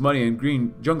outfitted in his muddy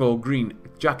and jungle green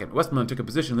jacket, Westmoreland took a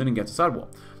position leaning against the sidewall,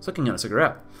 sucking on a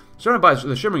cigarette. Surrounded by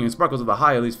the shimmering and sparkles of the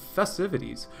high elite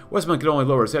festivities, Westmoreland could only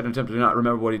lower his head and attempt to not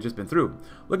remember what he'd just been through.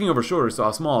 Looking over his shoulder, he saw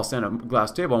a small stand-up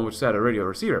glass table on which sat a radio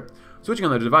receiver. Switching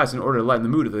on the device in order to lighten the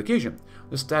mood of the occasion,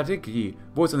 the staticky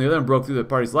voice on the other end broke through the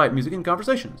party's light music and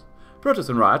conversations. Protests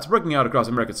and riots breaking out across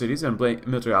American cities and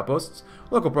military outposts.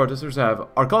 Local protesters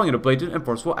are calling it a blatant and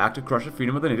forceful act to crush the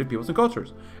freedom of the native peoples and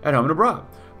cultures, at home and abroad.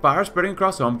 Fire spreading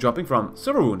across home, jumping from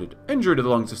several wounded, injury to the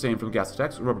lungs sustained from gas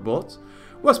attacks, rubber bullets.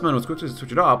 Westmoreland was quick to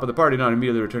switch it off, but the party did not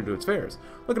immediately return to its fares.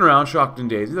 Looking around, shocked and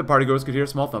dazed, the partygoers could hear a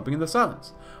small thumping in the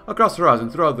silence. Across the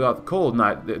horizon, throughout the cold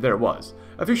night, there it was.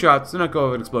 A few shots, an echo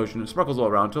of an explosion, and sparkles all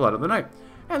around to light up the night.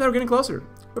 And they were getting closer.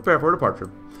 Prepare for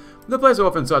departure. The place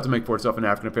often sought to make for itself in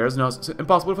African affairs, now it's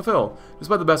impossible to fulfill,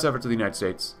 despite the best efforts of the United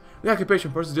States. The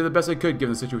occupation forces did the best they could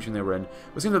given the situation they were in,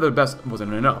 but it seemed that their best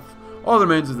wasn't enough. All that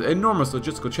remains is the enormous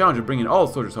logistical challenge of bringing all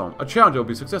the soldiers home, a challenge that will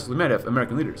be successfully met if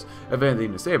American leaders have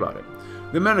anything to say about it.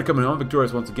 The men are coming home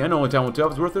victorious once again, only time will tell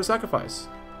if it's worth their sacrifice.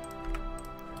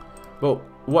 But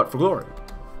what for glory?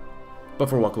 But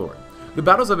for what glory? The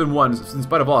battles have been won in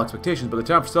spite of all expectations, but the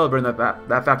time for celebrating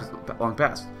that fact is long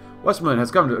past. Westmoreland has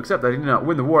come to accept that he did not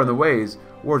win the war in the ways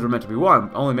wars were meant to be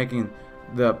won, only making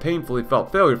the painfully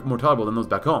felt failure more tolerable than those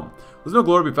back home. There's no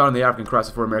glory to be found in the African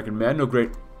crisis for American men, no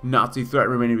great Nazi threat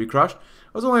remaining to be crushed.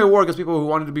 It was only a war against people who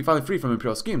wanted to be finally free from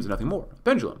imperial schemes and nothing more.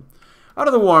 Pendulum. Out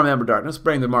of the warm amber darkness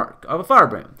sprang the mark of a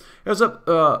firebrand. It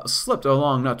was slipped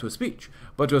along not to a speech,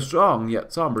 but to a strong,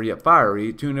 yet somber, yet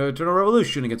fiery, to an eternal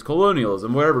revolution against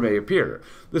colonialism wherever it may appear.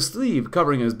 The sleeve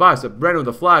covering his bicep branded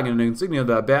with a flag and an insignia of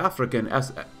the African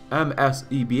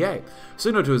MSEBA,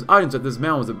 signaled to his audience that this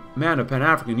man was a man of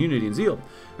Pan-African unity and zeal.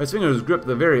 His fingers gripped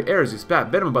the very air as he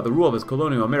spat venom about the rule of his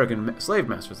colonial American slave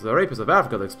masters, the rapists of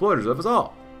Africa, the exploiters of us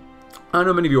all. I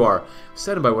know many of you are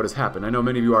saddened by what has happened. I know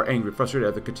many of you are angry, frustrated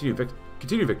at the continued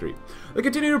continued victory. The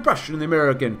continued oppression the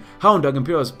American hound-dog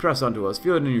imperialists press onto us.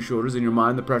 Feel it in your shoulders, in your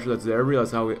mind, the pressure that's there.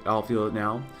 Realize how we all feel it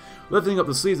now. Lifting up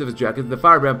the sleeves of his jacket, the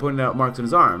firebrand pointed out marks in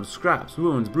his arms, scraps,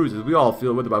 wounds, bruises. We all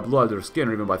feel, whether by blood or skin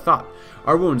or even by thought.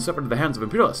 Our wounds suffered at the hands of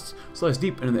imperialists, sliced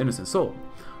deep into the innocent soul.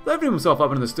 Lifting himself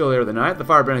up into the still air of the night, the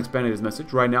firebrand expanded his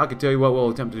message. Right now, I can tell you what we'll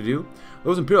attempt to do.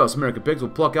 Those imperialist American pigs will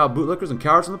pluck out bootlickers and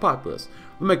cowards from the populace.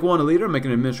 We'll make one a leader, make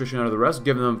an administration out of the rest,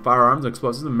 giving them firearms and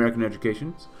explosives and American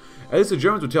educations. At least the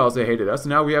Germans would tell us they hated us, and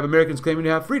now we have Americans claiming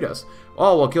to have freed us,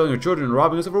 all while killing our children and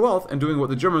robbing us of our wealth, and doing what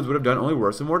the Germans would have done, only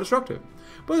worse and more destructive.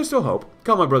 But there's still hope.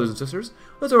 Come, my brothers and sisters.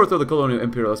 Let's overthrow the colonial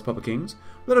imperialist puppet kings.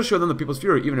 Let us show them the people's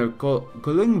fury, even if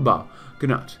Kolingba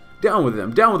cannot. Down with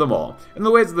them all. In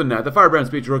the ways of the night, the firebrand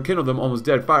speech rekindled them almost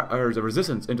dead fires of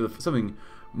resistance into something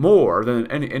more than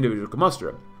any individual could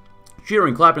muster.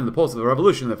 Cheering, clapping the pulse of the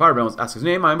revolution, the firebrand was asked his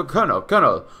name. I am Colonel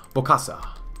Bokassa.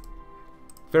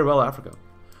 Farewell, Africa.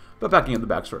 But backing up the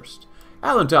backs first.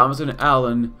 Alan Thomas and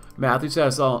Alan Matthews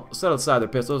set aside their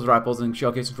pistols, rifles, and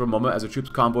shell casings for a moment as the troops'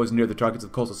 convoys neared the targets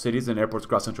of coastal cities and airports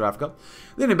across Central Africa.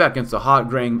 Leaning back against the hot,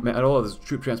 graying metal of his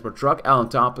troop transport truck, Alan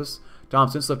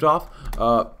Thompson slipped off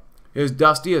his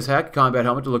dusty as heck combat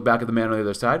helmet to look back at the man on the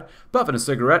other side. Puffing a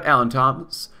cigarette, Alan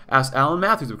Thomas asked Alan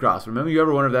Matthews across. Remember, you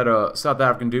ever wondered if that South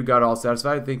African dude got all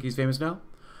satisfied? Think he's famous now?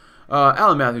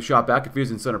 Alan Matthews shot back, confused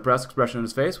and unimpressed expression on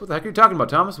his face. What the heck are you talking about,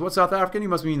 Thomas? What South African? You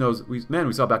must mean those men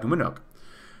we saw back in Windhoek.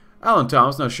 Alan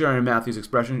Thomas, now sharing Matthews'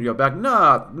 expression, yelled back,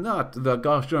 not the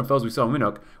gosh darn fellows we saw in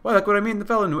Windhoek. Why, that's what I mean, the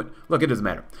fellow in Windhoek. Look, it doesn't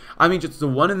matter. I mean just the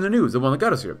one in the news, the one that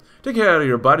got us here. Take care out of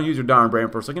your butt and use your darn brain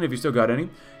for a second, if you still got any.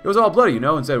 It was all bloody, you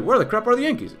know, and said, where the crap are the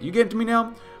Yankees? You getting to me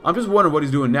now? I'm just wondering what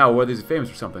he's doing now, whether he's famous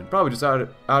or something. Probably just out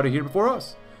of here before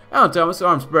us. Alan Thomas,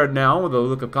 arms spread now, with a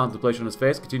look of contemplation on his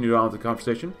face, continued on with the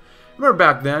conversation. Remember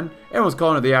back then, everyone was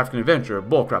calling it the African adventure.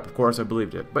 Bullcrap, of course, I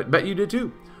believed it. But bet you did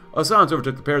too. A silence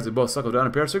overtook the pairs. They both suckled down a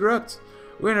pair of cigarettes.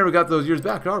 We never got those years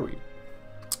back, are we?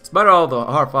 Despite all the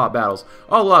hard-fought battles,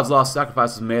 all the lives lost,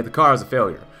 sacrifices made, the car is a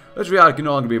failure. This reality can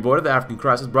no longer be avoided. The African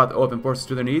crisis brought the open forces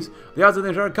to their knees, the odds of the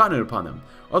entire continent upon them.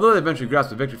 Although they eventually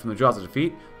grasped the victory from the jaws of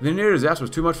defeat, the near disaster was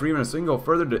too much for even a single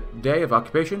further day of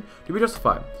occupation to be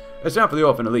justified. It's time for the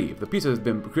orphan to leave. The peace that has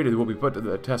been created will be put to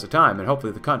the test of time, and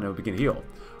hopefully the continent will begin to heal.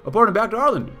 Reporting back to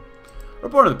Arlington.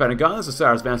 Reporting to the Pentagon, this is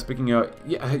Cyrus Vance speaking. Yeah,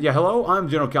 hello, I'm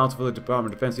General Counsel for the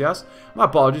Department of Defense, yes. My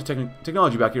apologies,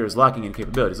 technology back here is lacking in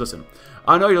capabilities. Listen,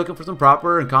 I know you're looking for some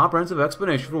proper and comprehensive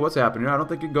explanation for what's happening here. I don't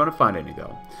think you're going to find any,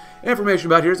 though. Information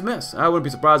about here is a mess. I wouldn't be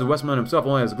surprised if Westmoreland himself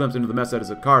only has a glimpse into the mess that is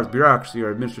the car's bureaucracy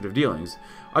or administrative dealings.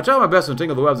 I try my best to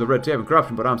untangle the webs of red tape and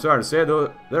corruption, but I'm sorry to say,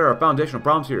 though, there are foundational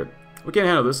problems here. We can't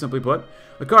handle this, simply put.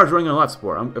 The car is running on life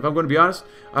support. If I'm going to be honest,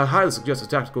 I highly suggest a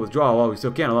tactical withdrawal while we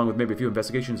still can, along with maybe a few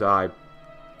investigations.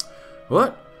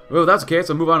 What? Well, if that's the case,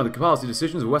 I'll move on to the policy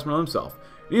decisions of Westmoreland himself.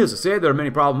 Needless to say, there are many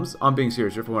problems. I'm being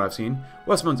serious here from what I've seen.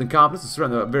 Westmoreland's incompetence is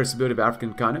threatening the very stability of the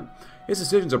African continent. His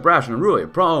decisions are brash and unruly,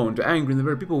 prone to angering the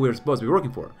very people we are supposed to be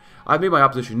working for. I've made my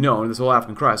opposition known, and this whole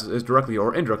African crisis is directly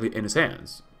or indirectly in his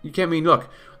hands. You can't mean, look,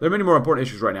 there are many more important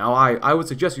issues right now. I would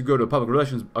suggest you go to a public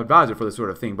relations advisor for this sort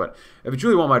of thing, but if you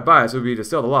truly want my advice, it would be to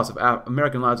sell the loss of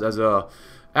American lives as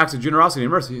acts of generosity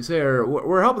and mercy. Say,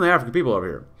 we're helping the African people over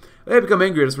here. They become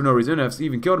angry at us for no reason, and have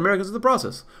even killed Americans in the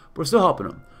process. But we're still helping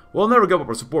them. We'll never give up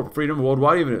our support for freedom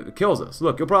worldwide, even if it kills us.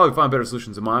 Look, you'll probably find better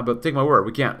solutions than mine, but take my word,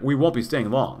 we can't. We won't be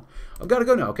staying long. I've got to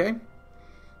go now, okay?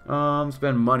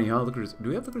 Spend money, huh? Do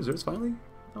we have the reserves finally?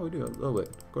 Oh, we do, a little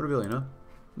bit. $250 million, huh?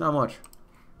 Not much.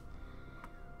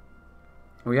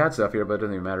 We had stuff here, but it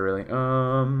doesn't even matter, really.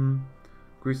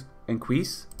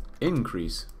 Increase.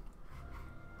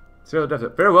 Zero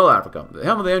deficit. Farewell, Africa. The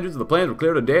helm of the engines of the planes were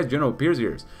cleared today as General Pierre's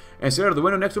ears, and stared out of the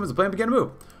window next to him as the plane began to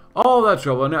move. All that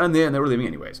trouble, and in the end, they were leaving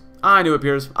anyways. I knew it,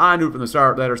 Pierce. I knew it from the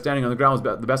start that her standing on the ground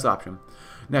was the best option.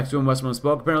 Next to him, Westmoreland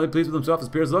spoke, apparently pleased with himself as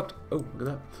Pierce looked, oh, look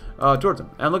at that, towards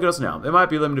him. And look at us now. It might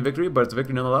be a limited victory, but it's a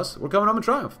victory nonetheless. We're coming home in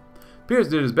triumph. Pierce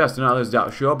did his best to not let his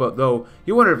doubt show, but though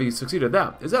he wondered if he succeeded at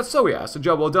that. Is that so, he asked? A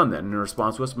job well done, then. In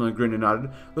response, Westmoreland grinned and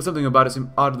nodded, though something about it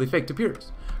seemed oddly fake to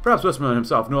Pierce. Perhaps Westmoreland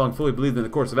himself no longer fully believed in the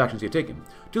course of actions he had taken.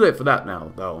 Too late for that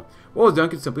now, though. What was done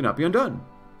could simply not be undone.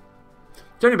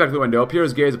 Turning back to the window,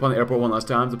 Pierre's gaze upon the airport one last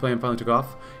time as the plane finally took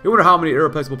off. He wondered how many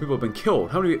irreplaceable people have been killed,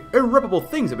 how many irreparable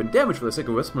things have been damaged for the sake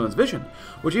of Westmoreland's vision,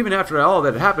 which even after all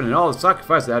that had happened and all the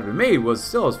sacrifices that had been made was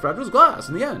still as fragile as glass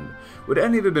in the end. Would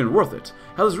any of it have been worth it?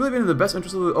 Had this really been in the best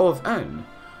interest of the OFN?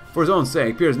 For his own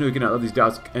sake, Pierce knew he could not let these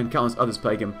doubts and countless others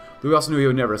plague him, though he also knew he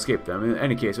would never escape them. In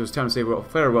any case, it was time to say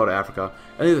farewell to Africa,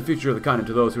 and leave the future of the continent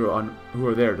to those who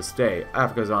are there to stay.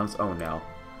 Africa is on its own now.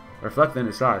 Reflect then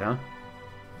decide, huh?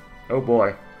 Oh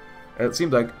boy. It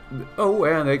seemed like... Oh,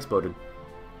 and they exploded.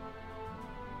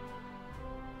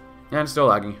 And it's still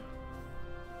lagging.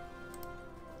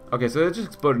 Okay, so it just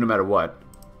exploded no matter what.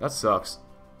 That sucks.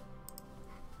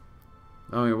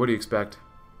 I mean, what do you expect?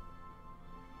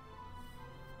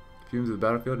 Fumes of the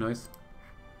battlefield, nice.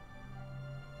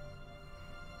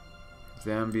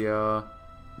 Zambia,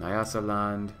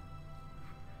 Nyasaland,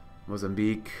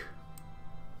 Mozambique,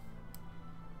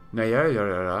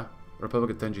 Nyerere,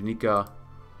 Republic of Tanganyika,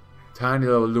 tiny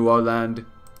little Luoland,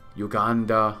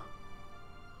 Uganda.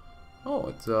 Oh,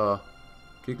 it's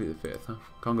Kigli the 5th, huh?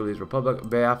 Congolese Republic,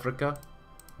 Bay Africa,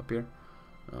 up here.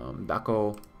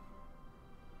 Dako,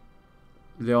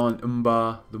 Leon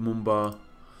Umba, Lumumba.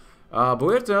 But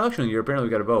we have an election year. Apparently,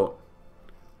 we got to vote.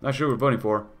 Not sure who we're voting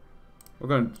for. We're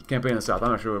going to campaign in the South.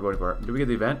 I'm not sure who we're voting for. Did we get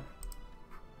the event?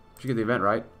 Did you get the event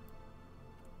right?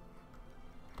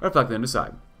 Reflect then,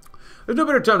 decide. There's no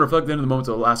better time to reflect than in the moments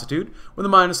of lassitude, when the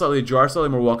mind is slightly ajar, slightly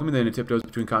more welcoming than it tiptoes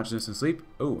between consciousness and sleep.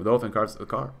 Oh, the elephant cards the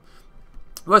car.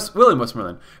 William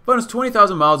Westmoreland, found us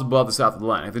 20,000 miles above the south of the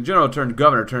Atlantic. The general turned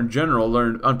governor turned general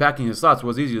learned unpacking his thoughts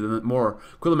was easier than the more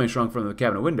Quilame shrunk from the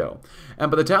cabinet window. And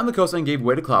by the time the coastline gave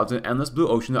way to clouds and an endless blue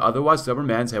ocean, the otherwise stubborn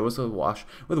man's head was awash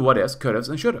with what-ifs, could-haves,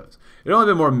 and should-haves. It had only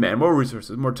been more men, more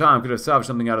resources, more time could have salvaged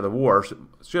something out of the war,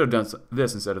 should have done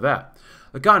this instead of that.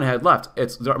 The continent had left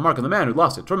its mark on the man who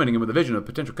lost it, tormenting him with a vision of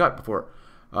potential cut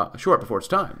short before its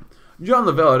time. John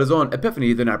Lavelle had his own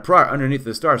epiphany the night prior underneath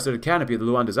the star-studded canopy of the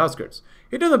Luanda's outskirts.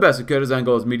 He had done the best he could. His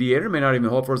angle as mediator may not even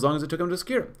hold for as long as it took him to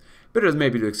secure. Bitter as may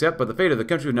be to accept, but the fate of the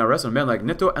country would now rest on men like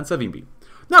Neto and Savimbi.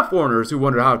 Not foreigners who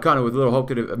wondered how a continent with little hope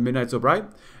could have midnight so bright.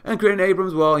 And creating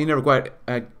Abrams, well, he never quite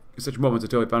had such moments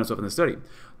until he found himself in the study.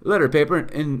 Letter, paper,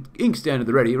 and inkstand at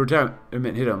the ready.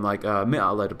 Retirement hit him like a mitt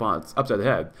light upon upside the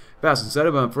head. Fast and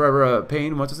set but forever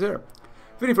pain once it's there.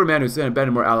 Fitting for a man who's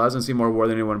abandoned more allies and seen more war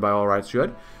than anyone by all rights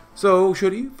should. So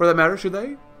should he? For that matter, should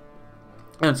they?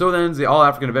 And so then ends the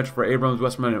all-African adventure for Abrams,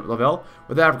 Westmoreland, and Lavelle.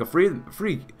 With Africa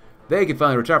free, they could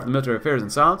finally retire from the military affairs in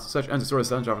silence. Such ends the story of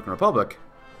the Central African Republic.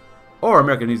 Or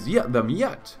America needs them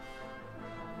yet.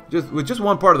 With just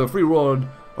one part of the free world,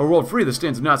 or world free of the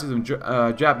stance of Nazis and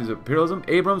Japanese imperialism,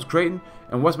 Abrams, Creighton,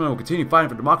 and Westmoreland will continue fighting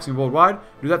for democracy worldwide.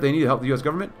 To do that, they need to help the U.S.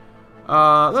 government.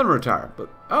 Let them retire. But,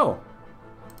 oh.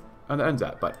 And that ends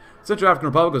that. But Central African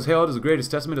Republic was hailed as the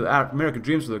greatest testament to the American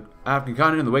dreams for the African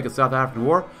continent in the wake of the South African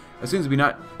War. It seems to be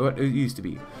not what it used to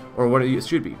be, or what it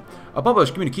should be. A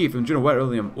published communique from General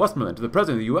William Westmoreland to the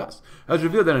President of the U.S. has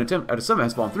revealed that an attempt at a summit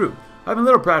has fallen through. Having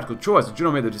little practical choice, the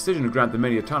General made the decision to grant the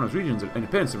many autonomous regions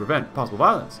independence to prevent possible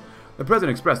violence. The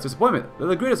President expressed disappointment that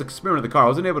the greatest experiment of the car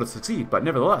wasn't able to succeed, but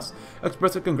nevertheless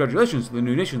expressed their congratulations to the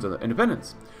new nations of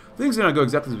independence. Things did not go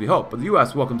exactly as we hoped, but the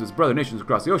U.S. welcomes its brother nations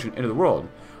across the ocean into the world.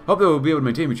 Hope they will be able to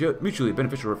maintain mutually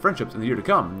beneficial friendships in the year to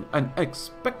come. An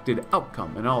expected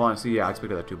outcome. In all honesty, yeah, I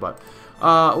expected that too. But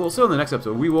so in the next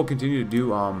episode, we will continue to do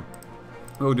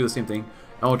we'll do the same thing,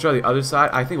 and we'll try the other side.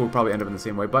 I think we'll probably end up in the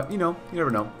same way, but you know, you never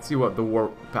know. See what the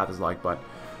war path is like. But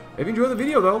if you enjoyed the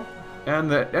video though, and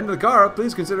the end of the car,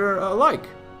 please consider a like,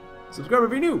 subscribe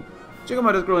if you're new. Check out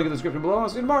my Discord link in the description below. I'll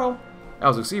see you tomorrow.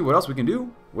 As we see what else we can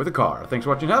do with a car. Thanks for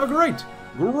watching. Have a great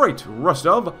rest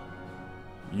of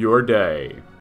your day.